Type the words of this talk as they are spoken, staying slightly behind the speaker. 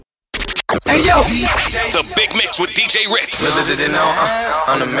The Big Mix with DJ Ritz. I'm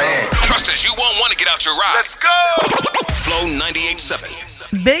the man. Trust us, you won't want to get out your ride. Let's go. Flow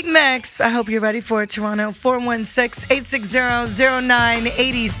 98.7. Big Mix. I hope you're ready for it, Toronto.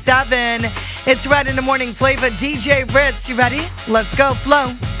 416-860-0987. It's right in the morning. Flava, DJ Ritz. You ready? Let's go.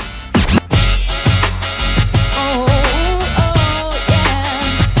 Flow.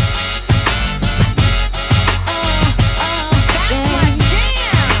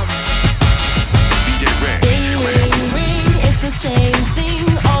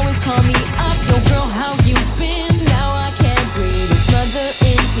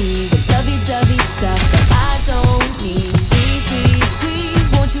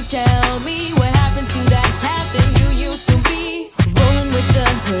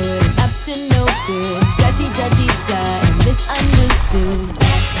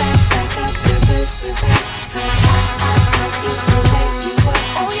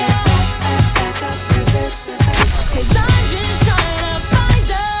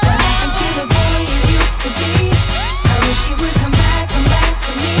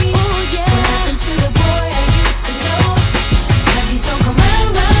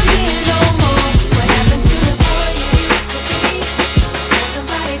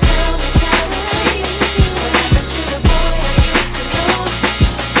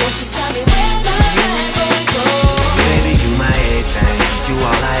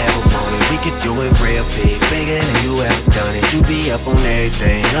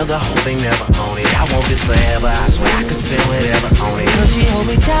 The whole thing never own it. I want this forever. I swear I could spend whatever on it. Cause she hold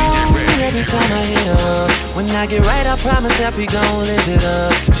me down every time I hit her. When I get right, I promise that we gon' live it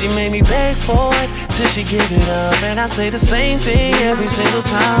up. She made me beg for it till she give it up. And I say the same thing every single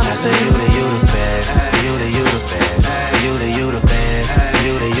time. I say you the best. You the best. You the best. You the best.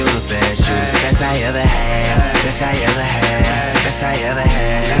 You the best I ever had. Best I ever had. Best I ever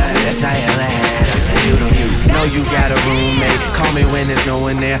had. Best I ever had. I say you know you got a roommate. Call me when there's no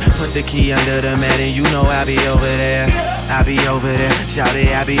one there. Put the key under the mat and you know I'll be over there. I'll be over there. Shout it,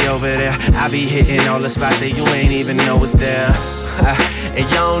 I'll be over there. I'll be hitting all the spots that you ain't even know was there. And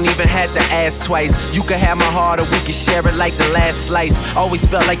you don't even have to ask twice. You can have my heart or we can share it like the last slice. Always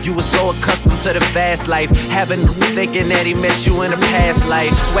felt like you were so accustomed to the fast life. Having thinking that he met you in a past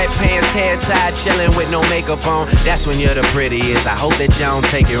life. Sweatpants, hair tied, chilling with no makeup on. That's when you're the prettiest. I hope that you don't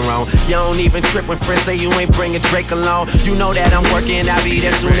take it wrong. You don't even trip when friends say you ain't bringing Drake along. You know that I'm working, I'll be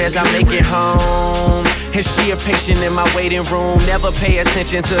there soon as I make it home. And she a patient in my waiting room. Never pay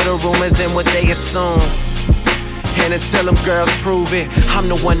attention to the rumors and what they assume. And until them girls prove it,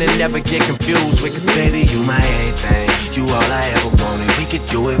 I'm the one that never get confused with. Cause baby, you my everything. You all I ever wanted. We could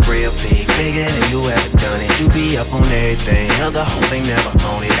do it real big, bigger than you ever done it. You be up on everything, the whole thing never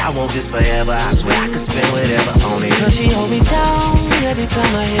own it. I want this forever, I swear I could spend whatever on it. Cause she hold me down every time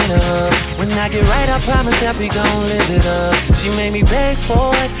I hit her. When I get right, I promise that we gon' live it up. She made me beg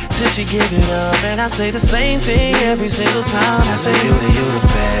for it till she give it up. And I say the same thing every single time. I say you the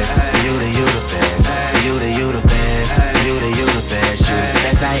best. You the best. You the best. You the best. You the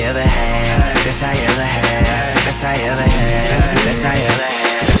best I ever had. Best I ever had. Best I ever had. Best I ever had.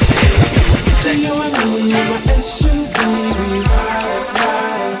 See you and me in my SUV. We ride.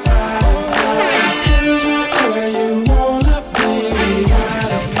 Here's where you wanna be. We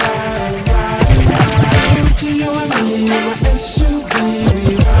ride. See you and me in my SUV.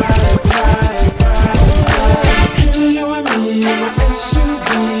 We ride. Here's you and me in my SUV.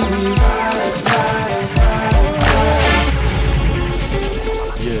 We ride.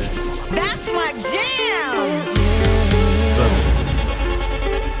 That's my jam.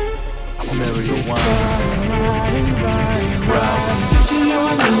 Marry your wine. Ride. See you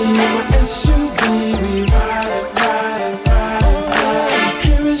and me in my SUV. We ride.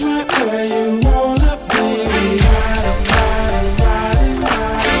 Here is where you wanna be. We ride.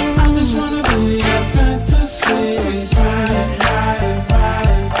 I just wanna be your fantasy.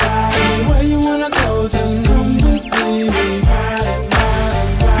 Anywhere you wanna go, just come with me. We ride.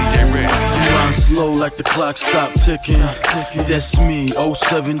 Slow like the clock stopped ticking. That's me,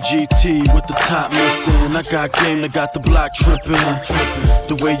 07 GT with the top missing. I got game that got the block tripping.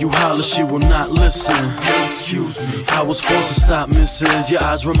 The way you holler, she will not listen. Excuse me, I was forced to stop, missus. Your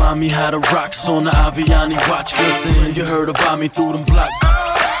eyes remind me how the rocks on the Aviani watch glisten. You heard about me through them block.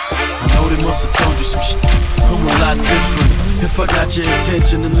 I know they must have told you some shit. I'm a lot different. If I got your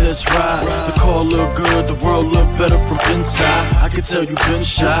attention, then let's ride. The car look good, the world look better from inside. I can tell you been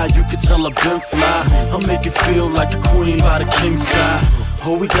shy, you can tell I've been fly. I'll make you feel like a queen by the king side.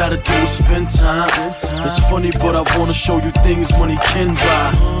 All we gotta do is spend time. It's funny, but I wanna show you things money can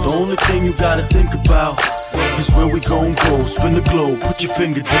buy. The only thing you gotta think about is where we gon' go. Spin the globe, put your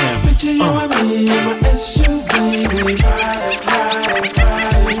finger down. Picture you and me in my SUV. We ride, ride,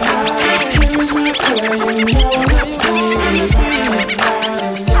 ride, ride. Here is right where you wanna be. We ride, ride, ride.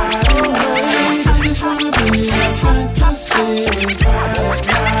 I just wanna be a fantasy. We ride,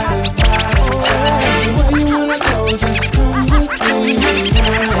 ride, ride. Where you wanna go, just come with me. We ride,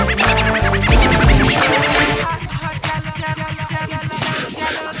 ride, ride.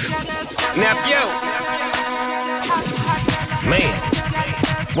 Nephew, man,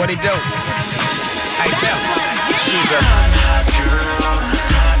 what he do? Hey, Bill, she's a hot girl,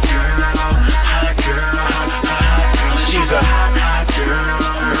 hot girl, hot girl, hot girl. She's a hot girl,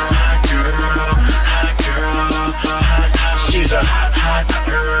 hot girl, hot girl, hot girl. She's a hot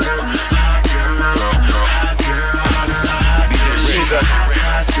girl, hot girl, hot girl. She's a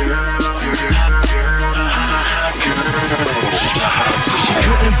hot girl, hot girl, hot girl. She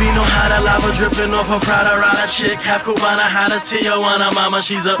couldn't be no hotter, lava dripping off her Prada Rada chick. Half Cubana, hot as Tijuana, mama,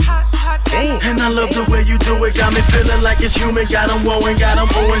 she's a and I love the way you do it, got me feeling like it's human. Got 'em woeing, got 'em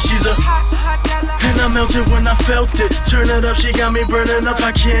owing, she's a and I melted when I felt it. Turn it up, she got me burning up,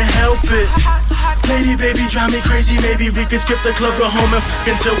 I can't help it. Lady, baby, drive me crazy, maybe we could skip the club, go home and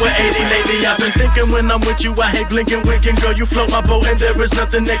until we're 80. Lately, I've been thinking when I'm with you, I hate blinking, winking. Girl, you float my boat and there is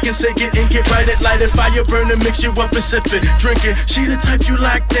nothing that can sink it. Ink it, write it, light it, fire burning, mix you up and sip it. Drink it, she the type you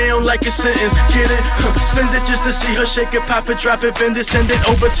lock down like a sentence. Get it, spend it just to see her shake it, pop it, drop it, bend it, send it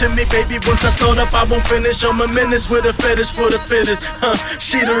over to me, baby. Once I start up, I won't finish. I'm a menace with a fetish for the fittest.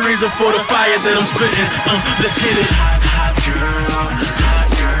 She the reason for the fire that I'm spitting. Let's get it. Hot girl, hot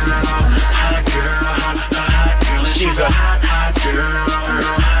girl, hot girl, hot girl. She's a hot girl,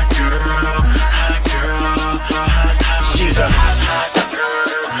 hot girl, hot girl, hot girl. She's a hot girl,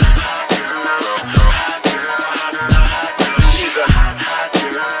 hot girl, hot girl, hot girl. She's a hot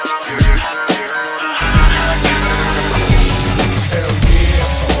girl, hot girl, hot girl. Hell yeah,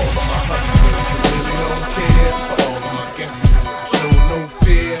 for all of my hustlers who really don't care. For all of my gangsters who show no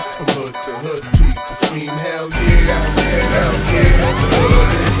fear. From hood to hood, people scream hell yeah, hell yeah. The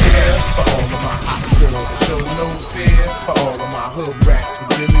hood is here. For all of my hot girls who show no fear. For all of my hood rats who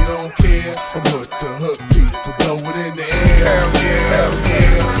really don't care. From hood to hood, people blow it in the air. Hell yeah, hell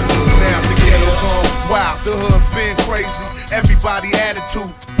yeah. Now the ghetto gone wild, the hood been crazy. Everybody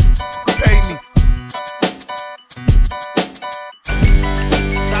attitude, pay me.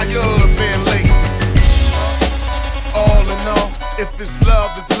 How your hood been late? All in all, if it's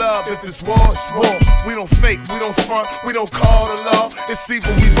love, it's love. If it's war, it's war. We don't fake, we don't front, we don't call the law. It's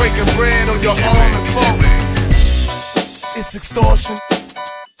either we breaking bread or you're on the floor. It's extortion.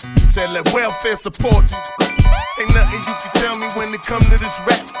 Said let welfare support you. Ain't nothing you can tell me when it come to this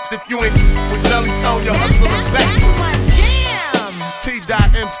rap. If you ain't with Jelly Stone, you're hustling back. That's my jam.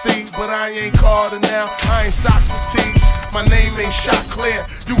 T.MC, but I ain't Carter now. I ain't Socrates. My name ain't Shot Clear.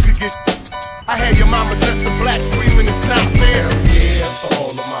 You could get. I had your mama dressed in black screaming it's not fair. Yeah, for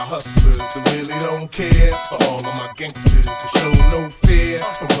all of my hustlers that really don't care. For all of my gangsters that show no fear.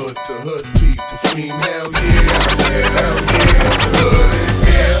 From hood to hood, people scream hell yeah, hell yeah. The hood is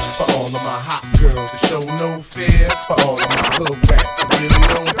here. For all of my hot girls that show no fear. For all of my hood rats that really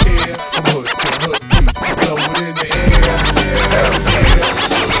don't care. From hood to hood, people blow it in the air. Hell yeah.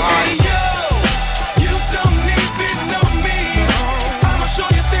 Hey yo, you don't even know me. I'ma show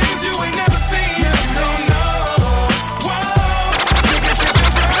you things you ain't never seen. So no, whoa, take a trip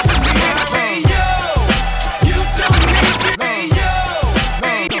and ride with me. Hey yo, you don't even. Hey yo,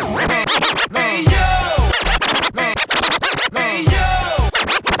 hey yo, hey yo, hey yo,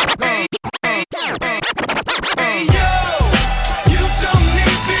 hey yo, you don't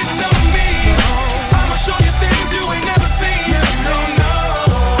even know me. I'ma show you things you ain't never seen. So no,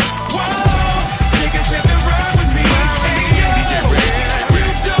 whoa, take a trip and ride with me. Hey yo, you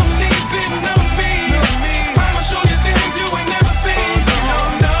don't even know me. I'ma show you things you ain't never seen.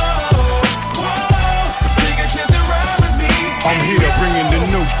 No, whoa, take a trip and ride with me. I'm here bringing the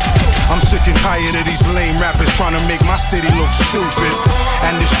new. I'm sick and tired of these lame rappers trying to make my city look stupid.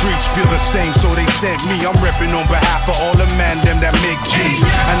 And the streets feel the same, so they sent me. I'm repping on behalf of all the man them that make G's.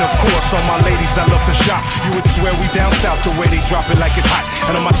 And of course, all my ladies that love to shop. You would swear we down south the way they drop it like it's hot.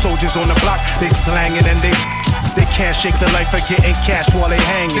 And all my soldiers on the block, they slanging and they can't shake the life of getting cash while they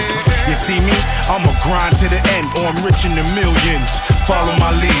hanging. You see me? I'ma grind to the end, or I'm rich in the millions. Follow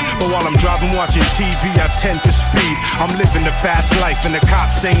my lead, but while I'm driving watching TV, I tend to speed. I'm living the fast life and the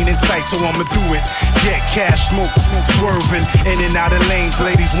cops ain't in sight, so I'ma do it. Get cash, smoke, swerving in and out of lanes.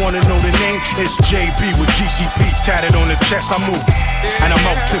 Ladies wanna know the name? It's JB with GCP tatted on the chest. I move, and I'm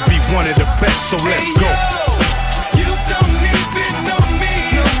out to be one of the best, so let's go. You don't even know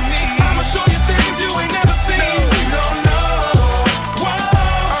me. I'ma show you things you ain't never seen.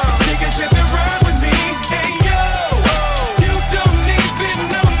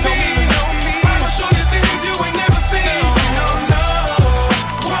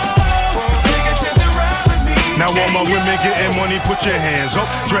 women getting money, put your hands up.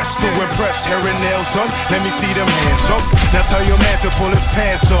 Dressed to impress, hair and nails done, let me see them hands up. Now tell your man to pull his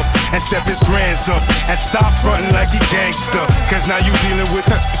pants up and step his grands up and stop frontin' like he gangsta. Cause now you dealing with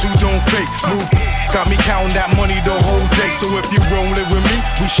who don't fake. Move, got me counting that money the whole day. So if you rollin' with me,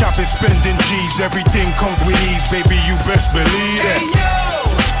 we shopping, spending G's. Everything comes with ease, baby, you best believe that. Hey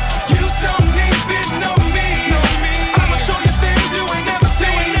yo, you don't even know me. I'ma show you things you ain't never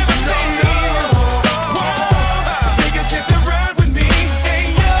seen. Take a chance and ride with me.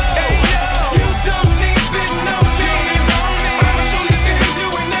 Hey yo, you don't even know me. I'ma show you things you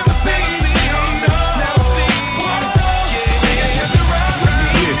ain't never seen. Take a chance and ride with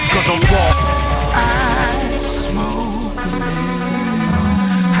me. Yeah, cause I'm raw.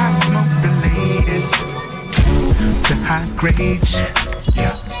 I smoke the latest, the high grades.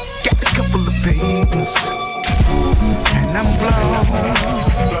 Yeah, got a couple of papers, and I'm blown.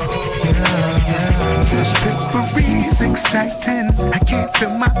 This periphery's exciting. I can't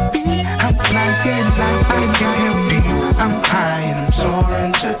feel my feet. I'm flying like I can help deep. I'm high and I'm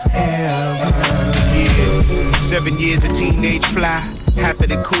soaring to heaven. Yeah, 7 years a teenage fly. Half of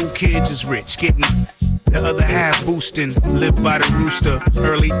the cool kids is rich, getting the other half boosting. Live by the rooster.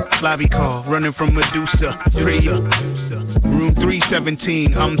 Early Flava call, running from Medusa. Room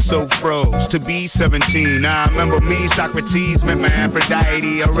 317, I'm so froze to be 17. I remember me, Socrates, met my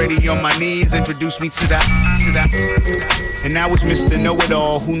Aphrodite. Already on my knees, introduced me to that. And I was Mr.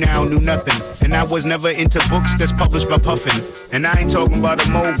 Know-It-All who now knew nothing. And I was never into books that's published by Puffin. And I ain't talking about a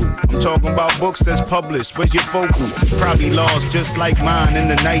mogul, I'm talking about books that's published. Where's your focal? Probably lost just like mine in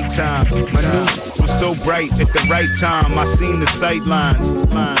the nighttime. My news was so bright at the right time. I seen the sight lines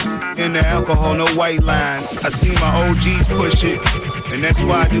in the alcohol, no white lines. I seen my OGs push it, and that's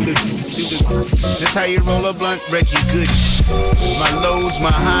why I do the. That's how you roll a blunt, Reggie Good. My lows,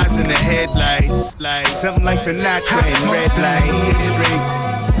 my highs in the headlights, like something like Sinatra in red light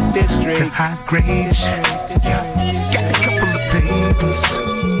district. The high grades. Yeah, got a couple of papers,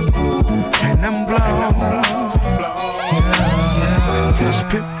 and I'm blown. This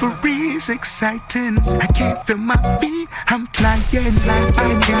periphery's exciting. I can't feel my feet. I'm flying like I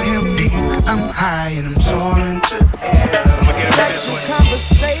can help deep. I'm high and I'm soaring to heaven. Sexual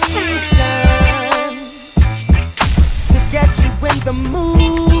conversation to get you in the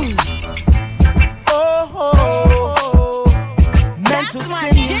mood. Oh, mental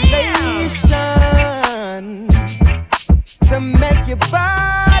stimulation to make your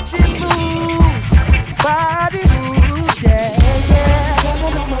body move, yeah.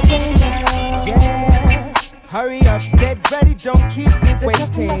 Yeah, hurry up, get ready, don't keep me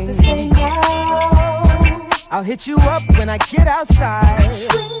waiting. I'll hit you up when I get outside.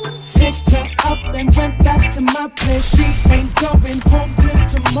 Picked her up and went back to my place. She ain't going home till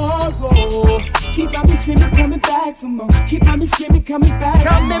tomorrow. Keep on me screaming, coming back for more. Keep on me screaming, coming back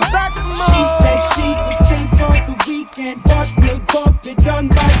for more. She said she would stay for the weekend, but we'll both be done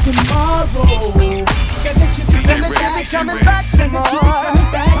by tomorrow. Said that she'll be coming back for more.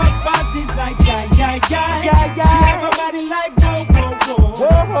 Her body's like yeah. She have a body like whoa.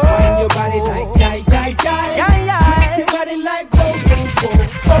 Wind your body like yeah. Twist your body like whoa.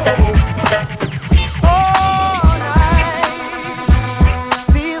 All night,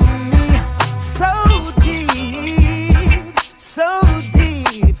 feel me so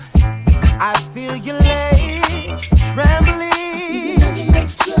deep. I feel your legs trembling,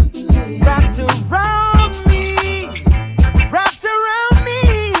 wrapped around me.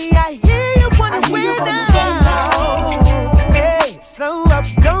 I hear you wanna win now. Hey, slow up,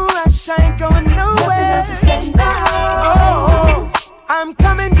 don't rush, I ain't going nowhere. Oh, I'm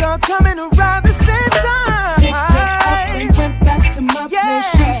coming, you're coming around the same time. Picked her up and went back to my place.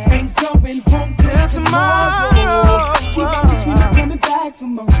 She ain't going home till tomorrow. Keep on me screaming, coming back for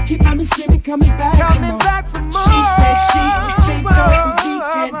more. Keep on me screaming, coming back for more. She said she would stay for the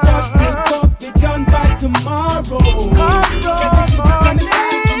weekend, but we'll both be done by tomorrow. Said that she'll be coming back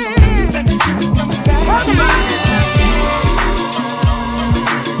for more. Said that she'll be coming back for more.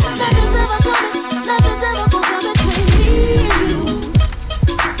 Nothing's ever gonna come between me and you,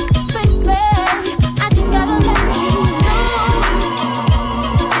 baby. I just gotta let you know.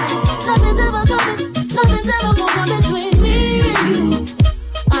 Nothing's ever gonna come between me and you.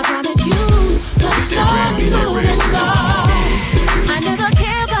 I promise you, the song. I never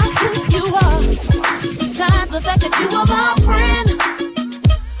care about who you are, besides the fact that you are my friend.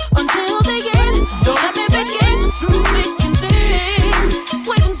 Until the end, don't let me begin through thick and thin.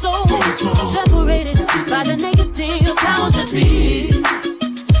 Waiting so separated by the negative powers that be,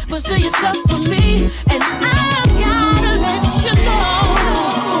 but still you're stuck with me, and I've gotta let you know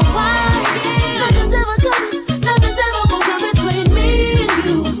why. Nothing's ever coming, nothing's ever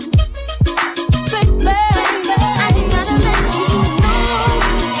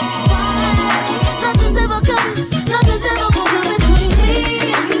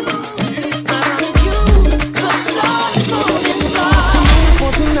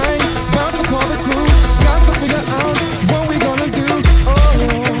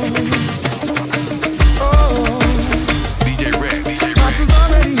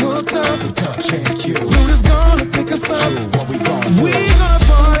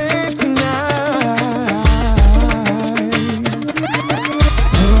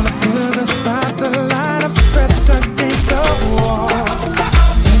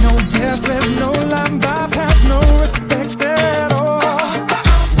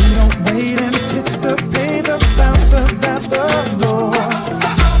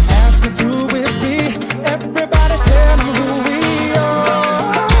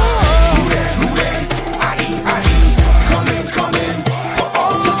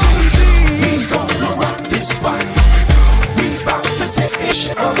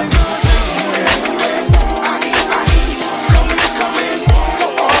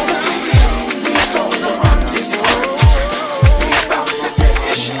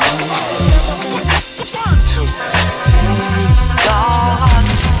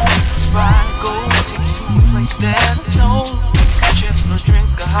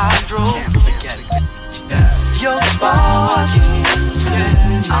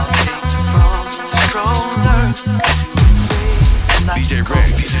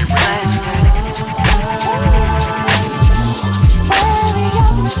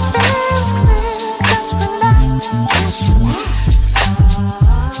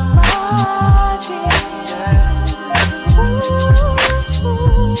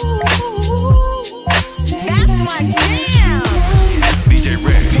That's my jam. DJ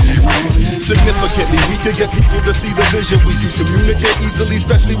Ritz. Significantly, we can get people to see the vision. We see communicate easily,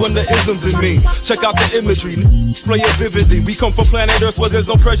 especially when the isms in me. Check out the imagery, play it vividly. We come from planet Earth where there's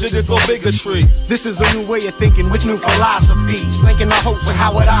no prejudice or bigotry. This is a new way of thinking with new philosophy, linking our hope with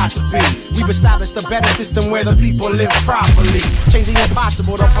how it ought to be. We've established a better system where the people live properly, changing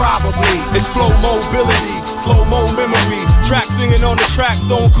impossible to probably. It's flow mobility, flow mo memory. Track singing on the track,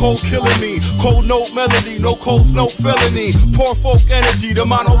 stone cold killing me. Cold note melody, no cold note felony. Poor folk energy, the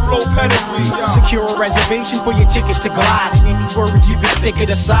mono flow pedigree. Secure a reservation for your ticket to glide. And any worries you can stick it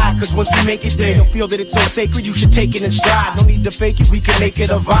aside, cause once we make it there, you'll feel that it's so sacred you should take it in stride. No need to fake it, we can make it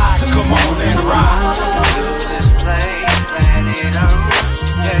a vibe. So come on and ride. Do this planet Earth.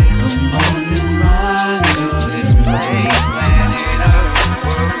 Yeah, come on and ride. Do this planet Earth.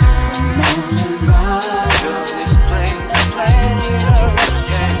 Come on and ride. Do this planet Earth.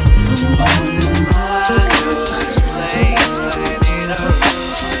 Yeah, come on and ride. Do this planet Earth.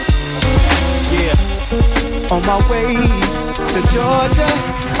 Yeah, on my way to Georgia,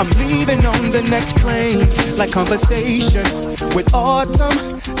 I'm leaving on the next plane. Like conversation with autumn,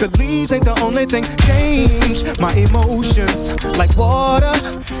 the leaves ain't the only thing changed. My emotions, like water,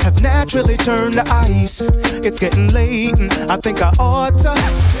 have naturally turned to ice. It's getting late and I think I ought to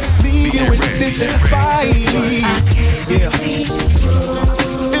leave you with this advice. Yeah.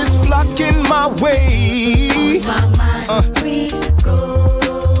 It's blocking my way. Please go.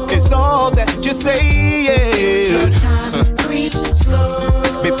 It's all that you say, yeah. Creep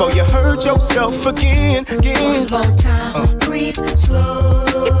slow. Before you hurt yourself again. One more time, creep slow.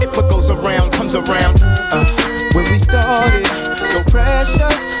 What goes around comes around. When we started, so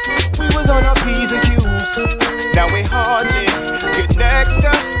precious, we was on our P's and Q's. Now we hardly get next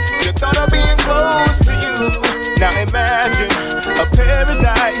to the thought of being close to you. Now imagine a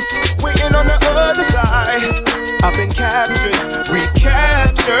paradise waiting on the other side. I've been captured,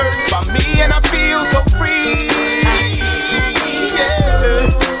 recaptured by me, and I feel so free. Yeah,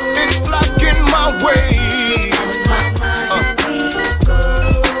 it's blocking my way.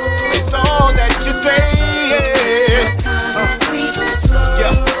 It's all that you say.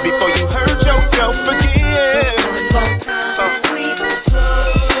 Yeah, before you hurt yourself again.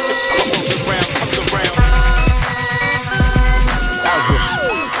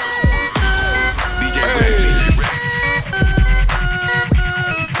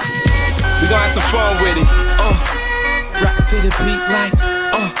 Fun with it, rock to the beat like,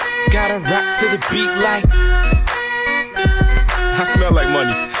 gotta rock to the beat like. I smell like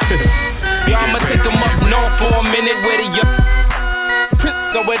money. I'ma take 'em up north for a minute with a young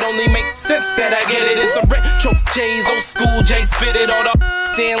Prince, so it only makes sense that I get it. It's a retro J's, old school J's fitted, all the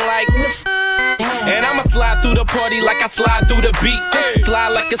stand like. And I'ma slide through the party like I slide through the beats. Fly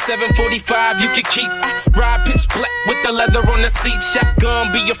like a 745, you can keep. Ride pitch black with the leather on the seat.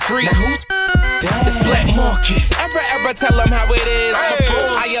 Shotgun, be a freak. Now who's it's black market. Ever tell them how it is.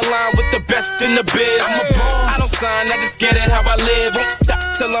 I align with the best in the biz. I don't sign, I just get it how I live. Won't stop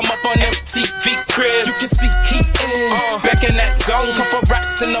till I'm up on MTV cribs. You can see he is back in that zone. Couple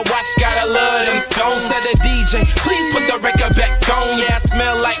racks in the watch, gotta love them stones. Tell the DJ, please put the record back on. Yeah, I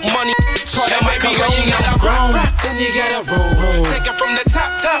smell like money. And baby girl, you gotta rock, then you gotta roll. Take it from the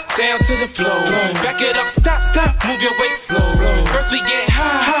top, down to the floor. Back it up, stop, move your weight slow. First we get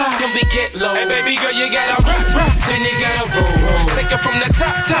high, then we get low. Hey baby girl, you gotta rock, then you gotta roll. Take it from the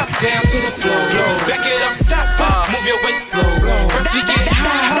top, down to the floor. Back it up, stop, move your weight slow. First we get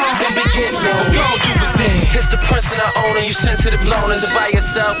high, then we get low. Go do it then. It's the prince and I own it. You sensitive loners by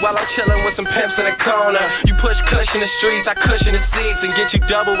yourself while I'm chilling with some pimps in the corner. You push cush in the streets, I cushion the seats and get you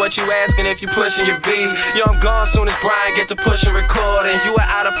double what you asking if you pushing your beats. Yo, I'm gone soon as Brian get to pushing recording. You are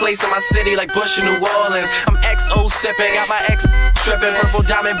out of place in my city like Bush in New Orleans. I'm XO sipping, got my ex stripping, purple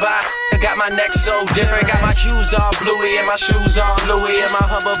diamond by. Got my neck so different, got my hues all bluey and my shoes all Louis and my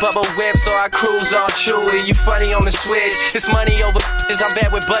hubba bubba whip, so I cruise all chewy. You funny on the switch, it's money over is I'm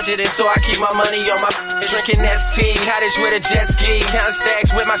bad with budgeting, so I keep my money on my drinking ST, cottage with a jet ski, counting stacks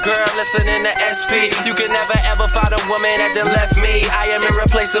with my girl, listening to SP. You can never ever find a woman that done left me. I am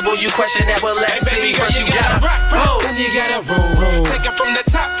irreplaceable, you question that, well let's see. First you gotta roll, then you gotta roll. Take it from the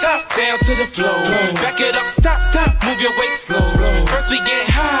top, down to the floor. Back it up, stop, move your weight slow. First we get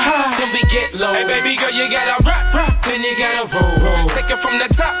high, then we get low. Hey baby girl, you gotta rock, then you gotta roll. Take it from the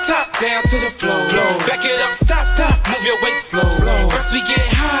top, down to the floor. Back it up, stop, move your weight slow. First we get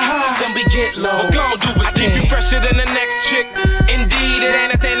high, then we get low. Gon' do it. I keep you fresher than the next chick. Indeed, it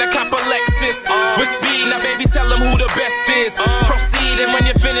ain't a thing to cop a Lex. Lexus with speed. Now, baby, tell them who the best is. Proceed, and when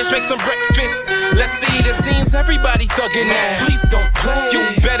you finish, make some breakfast. Let's see, it seems everybody thugging now. Please don't play. You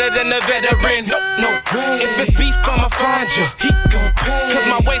better than a veteran. No way. If it's beef, I'ma find you. He gon' pay. Cause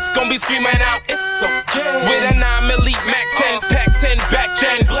my waist gon' be screaming out, it's okay. With a 9mm Mac 10, pack 10, back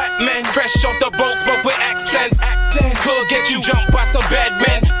gen. Black men, fresh off the boat, spoke with accents. Could get you jumped by some bad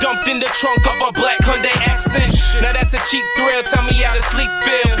men. Dumped in the trunk of a black Hyundai accent. Now that's a cheap thrill, tell me how to sleep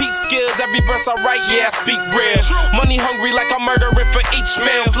feel. Peep skills, every verse I write, yeah, I speak real. Money hungry like I'm murdering for each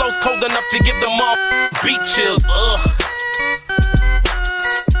meal. Flows cold enough to give them all beat chills, ugh.